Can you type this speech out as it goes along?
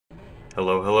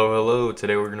Hello, hello, hello.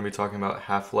 Today we're going to be talking about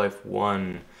Half-Life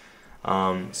 1,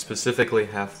 specifically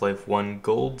Half-Life 1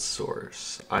 Gold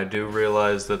Source. I do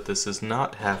realize that this is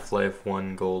not Half-Life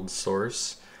 1 Gold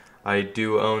Source. I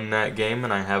do own that game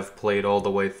and I have played all the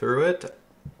way through it.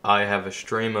 I have a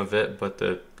stream of it, but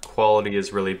the quality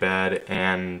is really bad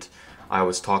and I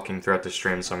was talking throughout the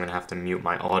stream, so I'm going to have to mute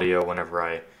my audio whenever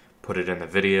I put it in the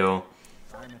video.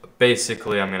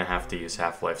 Basically, I'm going to have to use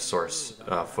Half-Life Source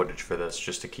footage for this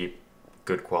just to keep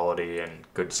good quality and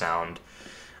good sound.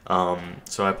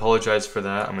 So I apologize for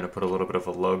that. I'm going to put a little bit of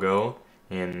a logo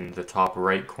in the top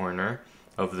right corner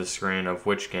of the screen of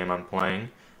which game I'm playing.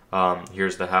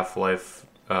 Here's the Half-Life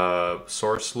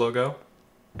Source logo,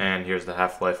 and here's the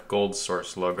Half-Life Gold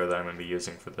Source logo that I'm going to be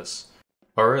using for this.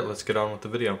 Alright, let's get on with the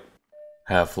video.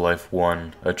 Half-Life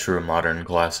 1, a true modern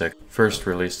classic. First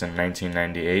released in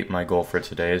 1998, my goal for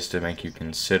today is to make you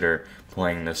consider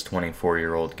playing this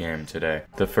 24-year-old game today.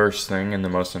 The first thing and the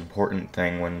most important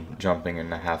thing when jumping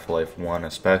into Half-Life 1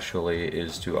 especially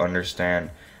is to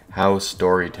understand how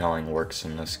storytelling works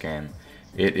in this game.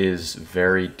 It is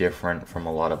very different from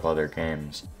a lot of other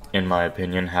games. In my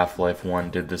opinion, Half-Life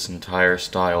 1 did this entire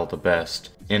style the best.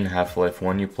 In Half-Life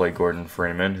 1, you play Gordon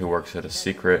Freeman, who works at a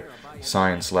secret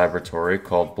science laboratory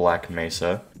called Black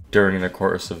Mesa. During the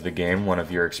course of the game, one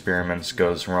of your experiments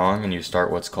goes wrong, and you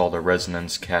start what's called a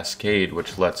resonance cascade,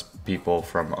 which lets people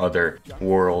from other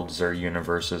worlds or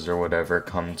universes or whatever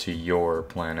come to your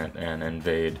planet and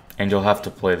invade. And you'll have to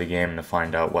play the game to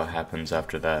find out what happens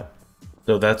after that.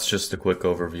 So that's just a quick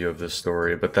overview of the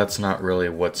story, but that's not really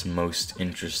what's most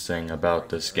interesting about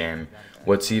this game.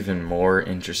 What's even more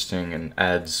interesting and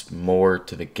adds more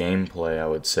to the gameplay, I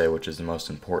would say, which is the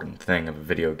most important thing of a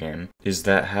video game, is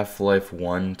that Half-Life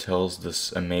 1 tells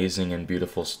this amazing and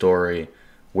beautiful story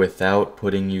without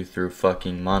putting you through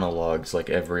fucking monologues like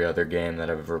every other game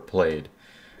that I've ever played.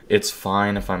 It's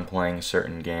fine if I'm playing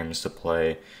certain games to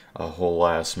play a whole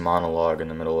ass monologue in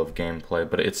the middle of gameplay,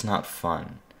 but it's not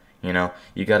fun. You know,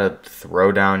 you gotta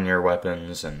throw down your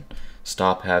weapons and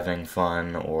stop having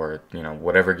fun, or, you know,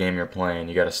 whatever game you're playing,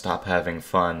 you gotta stop having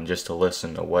fun just to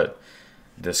listen to what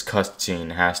this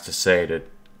cutscene has to say to,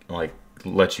 like,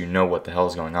 let you know what the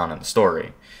hell's going on in the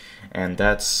story. And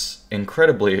that's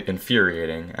incredibly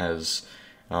infuriating as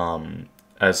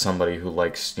somebody who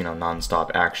likes, you know,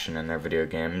 non-stop action in their video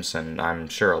games, and I'm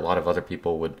sure a lot of other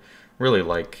people would really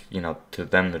like, you know, to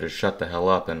them to just shut the hell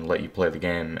up and let you play the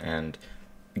game and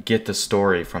get the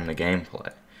story from the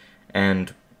gameplay.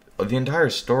 And the entire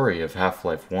story of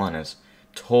Half-Life 1 is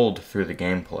told through the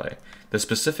gameplay. The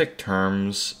specific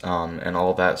terms and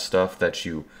all that stuff that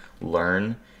you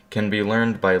learn can be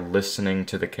learned by listening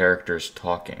to the characters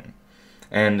talking.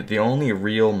 And the only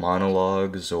real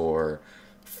monologues or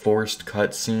forced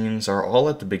cutscenes are all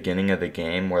at the beginning of the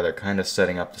game where they're kind of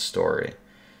setting up the story.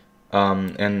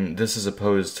 And this is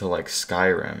opposed to like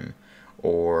Skyrim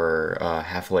or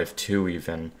Half-Life 2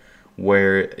 even,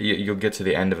 where you'll get to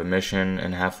the end of a mission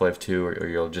in Half-Life 2, or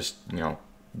you'll just, you know,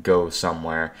 go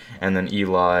somewhere, and then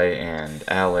Eli and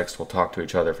Alex will talk to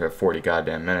each other for 40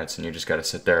 goddamn minutes, and you just gotta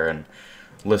sit there and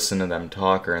listen to them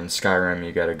talk. Or in Skyrim,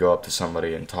 you gotta go up to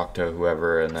somebody and talk to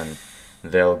whoever, and then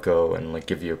they'll go and like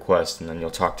give you a quest, and then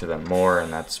you'll talk to them more,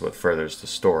 and that's what furthers the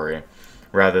story.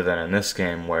 Rather than in this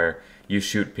game where you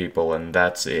shoot people and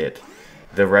that's it.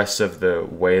 The rest of the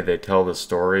way they tell the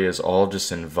story is all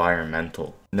just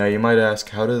environmental. Now you might ask,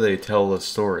 how do they tell the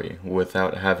story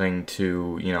without having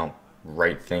to, you know,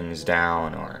 write things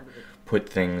down or put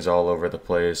things all over the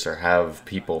place or have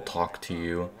people talk to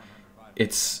you?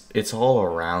 It's all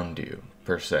around you,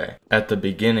 per se. At the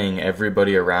beginning,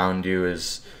 everybody around you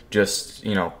is just,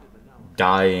 you know,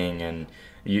 dying, and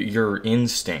your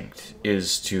instinct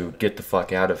is to get the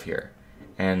fuck out of here.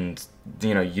 And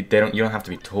you know, you don't have to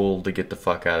be told to get the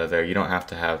fuck out of there. You don't have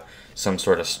to have some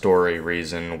sort of story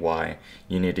reason why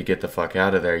you need to get the fuck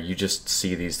out of there. You just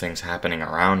see these things happening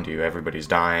around you. Everybody's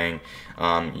dying.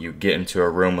 You get into a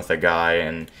room with a guy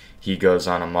and he goes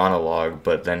on a monologue,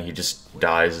 but then he just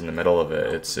dies in the middle of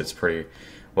it. It's pretty,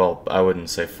 well, I wouldn't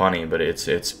say funny, but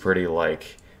it's pretty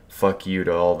like fuck you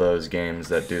to all those games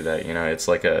that do that. You know, it's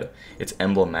like it's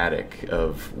emblematic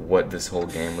of what this whole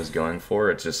game was going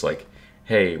for. It's just like,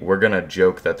 hey, we're gonna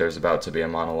joke that there's about to be a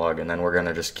monologue, and then we're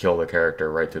gonna just kill the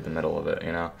character right through the middle of it,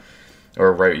 you know?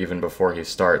 Or right even before he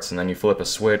starts, and then you flip a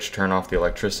switch, turn off the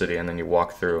electricity, and then you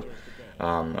walk through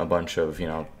a bunch of, you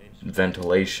know,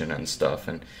 ventilation and stuff,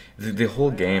 and the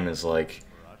whole game is like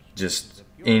just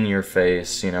in your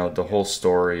face, you know, the whole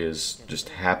story is just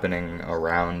happening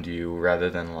around you rather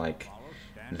than like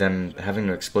them having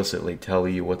to explicitly tell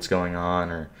you what's going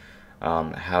on, or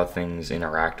how things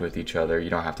interact with each other. You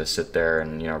don't have to sit there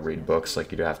and read books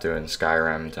like you do have to in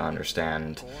Skyrim to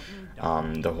understand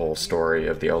the whole story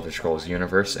of the Elder Scrolls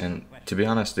universe. And to be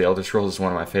honest, the Elder Scrolls is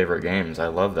one of my favorite games. I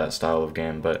love that style of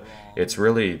game, but it's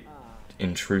really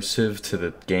intrusive to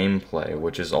the gameplay,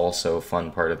 which is also a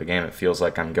fun part of the game. It feels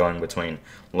like I'm going between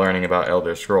learning about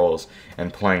Elder Scrolls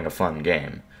and playing a fun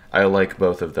game. I like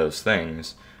both of those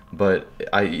things, but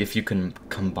if you can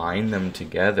combine them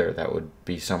together, that would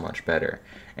be so much better.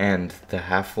 And the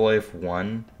Half-Life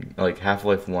 1, like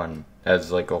Half-Life 1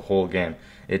 as like a whole game,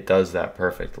 it does that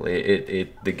perfectly.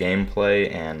 The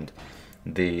gameplay and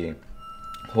the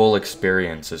whole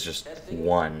experience is just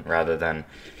one, rather than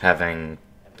having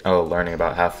learning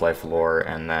about Half-Life lore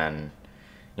and then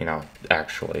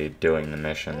actually doing the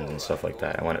missions and stuff like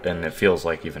that. And it feels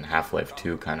like even Half-Life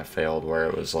 2 kind of failed, where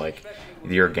it was like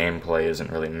your gameplay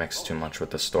isn't really mixed too much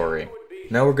with the story.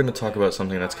 Now we're going to talk about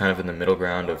something that's kind of in the middle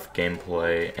ground of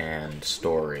gameplay and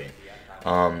story.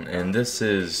 And this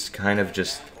is kind of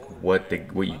just what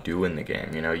you do in the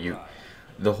game.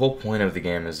 The whole point of the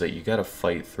game is that you gotta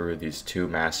fight through these two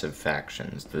massive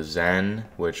factions. The Zen,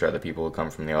 which are the people who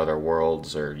come from the other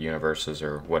worlds or universes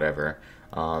or whatever,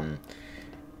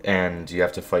 and you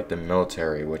have to fight the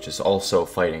military, which is also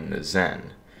fighting the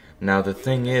Zen. Now the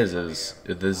thing is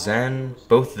the Zen,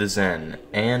 both the Zen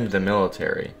and the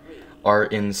military, are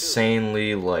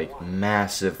insanely,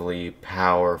 massively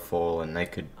powerful, and they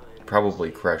could probably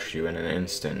crush you in an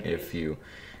instant if you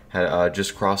had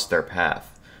just crossed their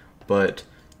path. But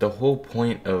the whole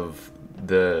point of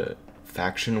the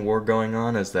faction war going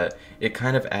on is that it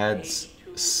kind of adds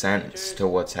sense to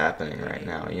what's happening right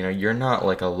now. You're not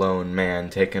like a lone man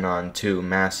taking on two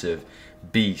massive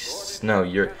beasts. No,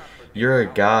 you're a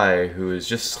guy who is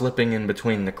just slipping in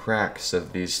between the cracks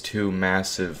of these two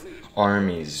massive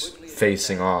armies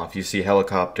facing off. You see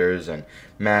helicopters and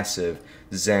massive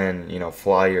Zen,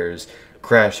 flyers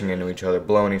crashing into each other,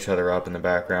 blowing each other up in the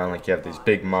background. Like you have these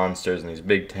big monsters and these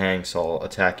big tanks all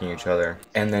attacking each other,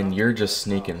 and then you're just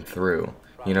sneaking through.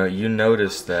 You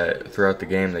notice that throughout the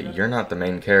game that you're not the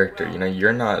main character.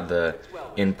 You're not the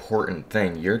important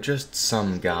thing. You're just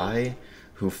some guy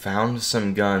who found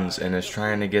some guns and is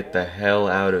trying to get the hell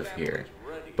out of here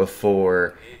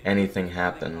before anything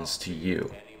happens to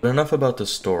you. But enough about the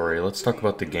story, let's talk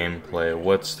about the gameplay,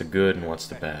 what's the good and what's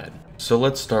the bad. So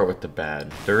let's start with the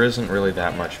bad. There isn't really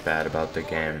that much bad about the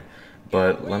game,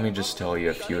 but let me just tell you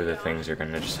a few of the things you're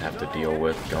going to just have to deal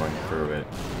with going through it.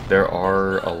 There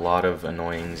are a lot of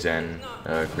annoying Zen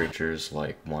creatures,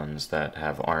 like ones that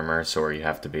have armor, so you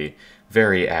have to be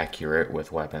very accurate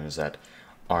with weapons that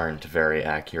aren't very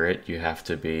accurate. You have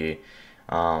to be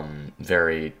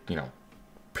very,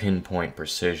 pinpoint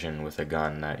precision with a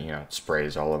gun that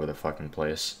sprays all over the fucking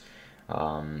place,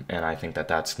 and I think that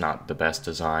that's not the best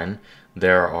design.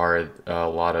 There are a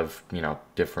lot of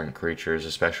different creatures,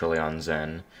 especially on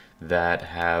Zen, that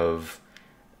have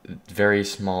very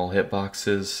small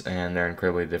hitboxes and they're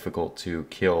incredibly difficult to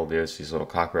kill. There's these little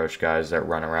cockroach guys that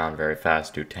run around very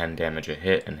fast, do 10 damage a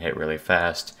hit and hit really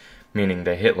fast, meaning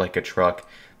they hit like a truck.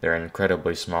 They're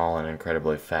incredibly small and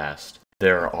incredibly fast.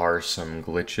 There are some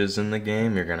glitches in the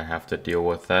game, you're going to have to deal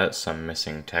with that. Some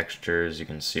missing textures, you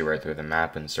can see right through the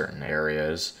map in certain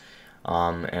areas,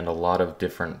 and a lot of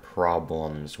different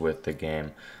problems with the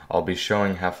game. I'll be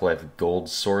showing Half-Life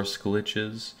GoldSrc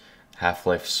glitches.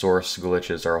 Half-Life Source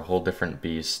glitches are a whole different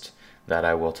beast that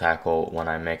I will tackle when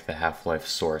I make the Half-Life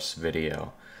Source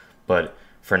video. But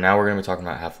for now we're going to be talking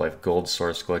about Half-Life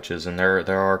GoldSrc glitches, and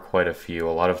there are quite a few. A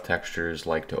lot of textures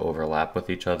like to overlap with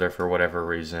each other for whatever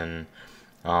reason.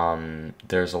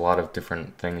 There's a lot of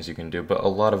different things you can do, but a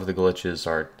lot of the glitches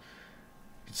are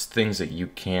things that you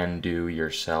can do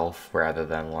yourself rather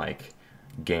than like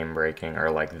game breaking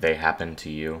or like they happen to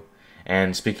you.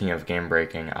 And speaking of game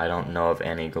breaking, I don't know of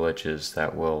any glitches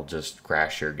that will just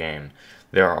crash your game.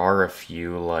 There are a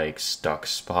few like stuck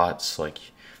spots, like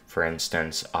for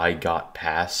instance, I got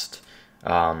past,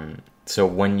 so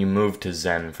when you move to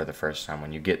Zen for the first time,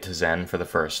 when you get to Zen for the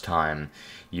first time,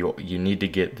 you need to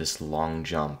get this long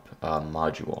jump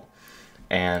module,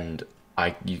 and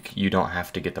you don't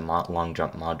have to get the long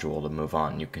jump module to move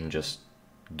on. You can just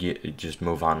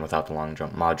move on without the long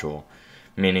jump module,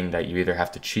 meaning that you either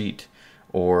have to cheat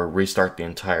or restart the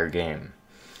entire game,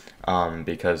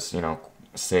 because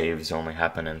saves only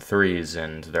happen in threes,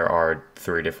 and there are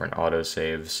 3 different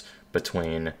autosaves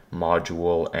between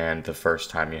module and the first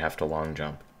time you have to long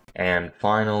jump. And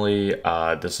finally,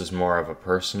 this is more of a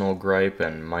personal gripe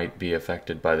and might be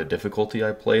affected by the difficulty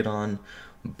I played on,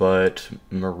 but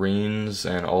Marines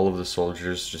and all of the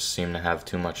soldiers just seem to have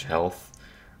too much health.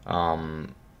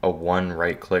 a one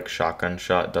right-click shotgun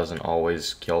shot doesn't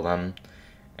always kill them,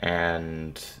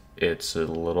 and it's a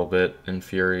little bit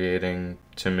infuriating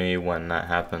to me when that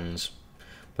happens.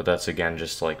 But that's again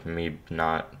just like me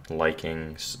not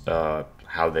liking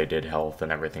how they did health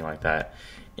and everything like that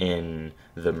in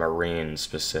the Marines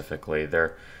specifically.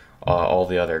 They're all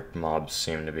the other mobs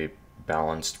seem to be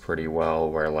balanced pretty well,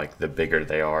 where like the bigger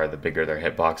they are, the bigger their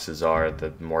hitboxes are,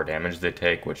 the more damage they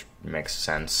take, which makes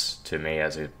sense to me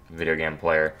as a video game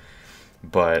player.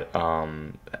 But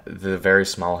the very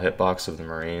small hitbox of the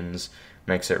Marines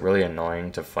makes it really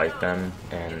annoying to fight them,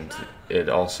 and it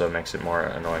also makes it more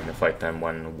annoying to fight them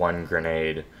when one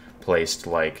grenade placed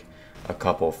like a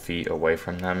couple feet away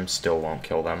from them still won't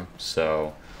kill them.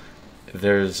 So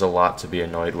there's a lot to be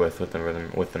annoyed with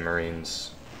the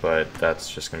Marines, but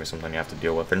that's just going to be something you have to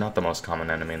deal with. They're not the most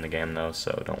common enemy in the game though,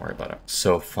 so don't worry about it.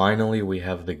 So finally we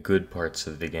have the good parts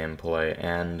of the gameplay,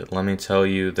 and let me tell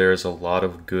you, there's a lot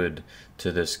of good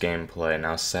to this gameplay.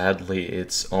 Now sadly,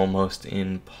 it's almost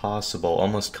impossible,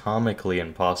 almost comically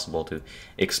impossible to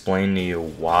explain to you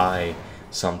why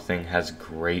something has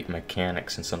great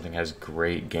mechanics and something has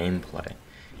great gameplay.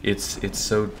 It's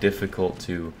so difficult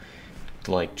to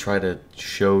like try to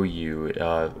show you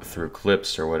through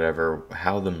clips or whatever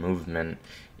how the movement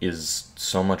is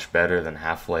so much better than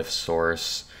Half-Life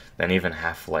Source, than even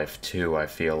Half-Life 2. I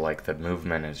feel like the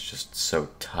movement is just so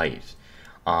tight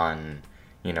on,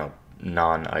 you know,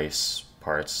 non-ice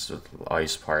parts.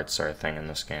 Ice parts are a thing in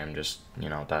this game, just, you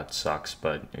know, that sucks,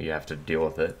 but you have to deal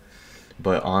with it.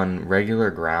 But on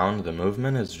regular ground, the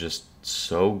movement is just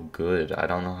so good. I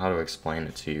don't know how to explain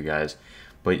it to you guys,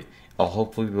 but I'll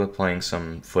hopefully be playing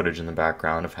some footage in the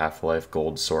background of Half-Life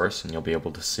GoldSrc, and you'll be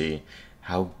able to see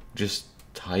how just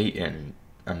tight and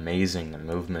amazing the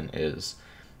movement is.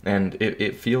 And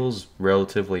it feels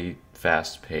relatively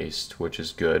fast-paced, which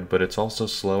is good, but it's also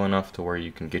slow enough to where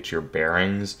you can get your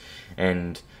bearings,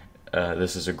 and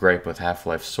this is a gripe with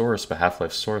Half-Life Source, but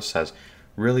Half-Life Source has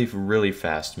really, really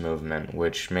fast movement,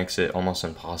 which makes it almost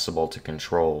impossible to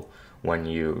control when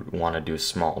you want to do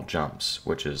small jumps,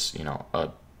 which is, you know, a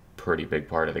pretty big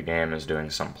part of the game, is doing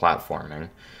some platforming,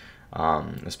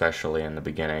 especially in the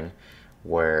beginning,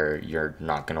 where you're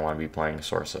not going to want to be playing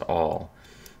Source at all.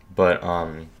 But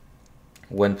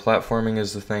when platforming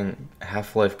is the thing,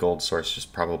 Half-Life GoldSrc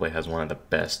just probably has one of the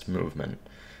best movement,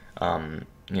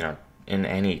 you know, in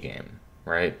any game,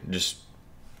 right? Just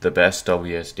the best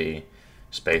WSD,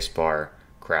 spacebar,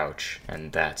 crouch,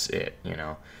 and that's it, you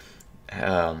know.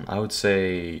 I would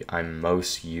say I'm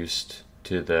most used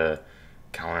to the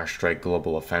Counter-Strike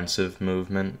Global Offensive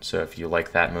movement, so if you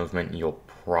like that movement, you'll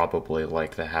probably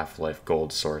like the Half-Life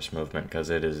GoldSrc movement, because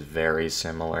it is very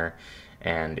similar,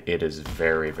 and it is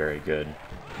very, very good.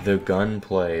 The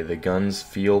gunplay, the guns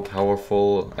feel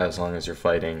powerful as long as you're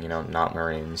fighting, you know, not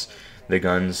Marines. The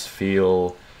guns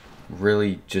feel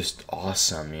really just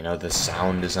awesome, you know, the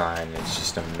sound design is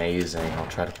just amazing. I'll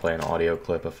try to play an audio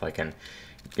clip if I can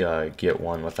get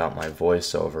one without my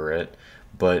voice over it.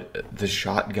 But the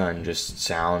shotgun just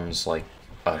sounds like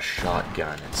a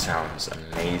shotgun. It sounds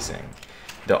amazing.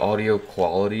 The audio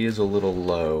quality is a little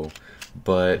low,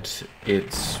 but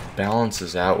it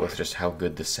balances out with just how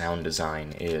good the sound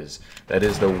design is. That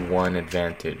is the one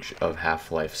advantage of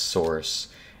Half-Life Source,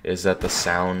 is that the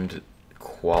sound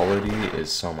quality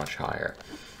is so much higher.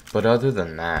 But other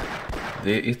than that,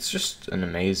 it's just an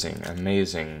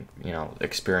amazing, you know,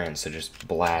 experience to just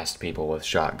blast people with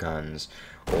shotguns,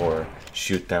 or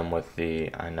shoot them with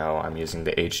the, I know I'm using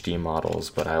the HD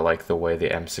models, but I like the way the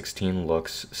M16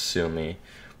 looks, sue me.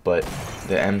 But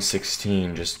the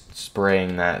M16, just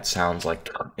spraying that sounds like,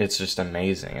 it's just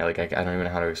amazing. Like, I don't even know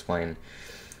how to explain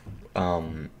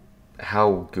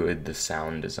how good the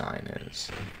sound design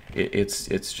is.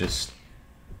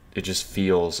 It just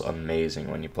feels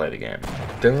amazing when you play the game.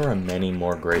 There are many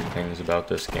more great things about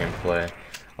this gameplay,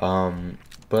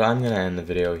 but I'm going to end the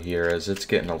video here as it's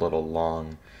getting a little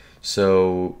long.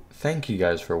 So thank you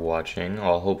guys for watching.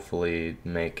 I'll hopefully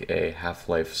make a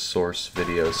Half-Life Source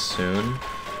video soon.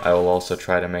 I will also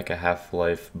try to make a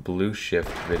Half-Life Blue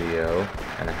Shift video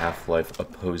and a Half-Life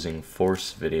Opposing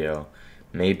Force video.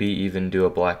 Maybe even do a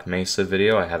Black Mesa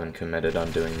video. I haven't committed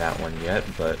on doing that one yet,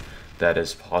 but that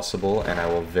is possible, and I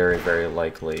will very, very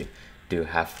likely do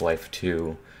Half-Life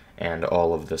 2 and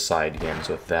all of the side games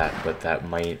with that, but that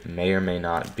may or may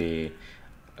not be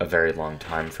a very long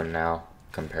time from now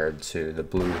compared to the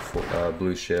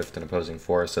Blue Shift and Opposing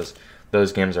Force, as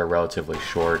those games are relatively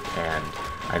short, and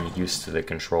I'm used to the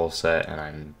control set, and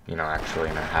I'm, you know, actually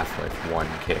in a Half-Life 1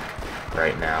 kick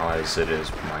right now, as it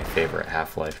is my favorite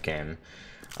Half-Life game.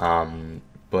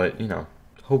 But, you know,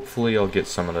 hopefully I'll get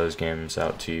some of those games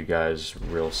out to you guys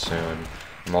real soon.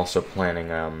 I'm also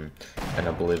planning an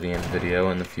Oblivion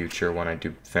video in the future when I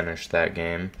do finish that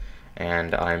game,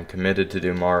 and I'm committed to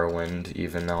do Morrowind,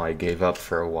 even though I gave up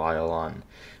for a while on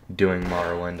doing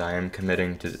Morrowind. I am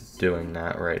committing to doing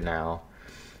that right now.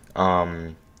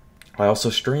 I also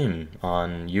stream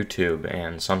on YouTube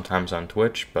and sometimes on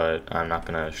Twitch, but I'm not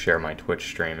going to share my Twitch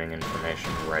streaming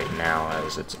information right now,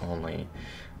 as it only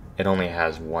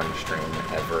has one stream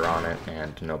ever on it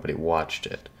and nobody watched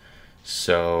it.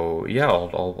 So yeah,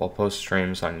 I'll post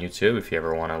streams on YouTube if you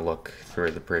ever want to look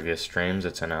through the previous streams.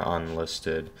 It's in an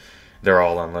unlisted, they're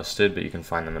all unlisted, but you can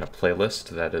find them in a playlist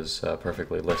that is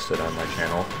perfectly listed on my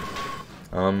channel.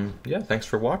 Yeah, thanks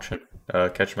for watching.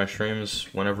 Catch my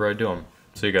streams whenever I do them.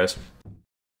 See you guys.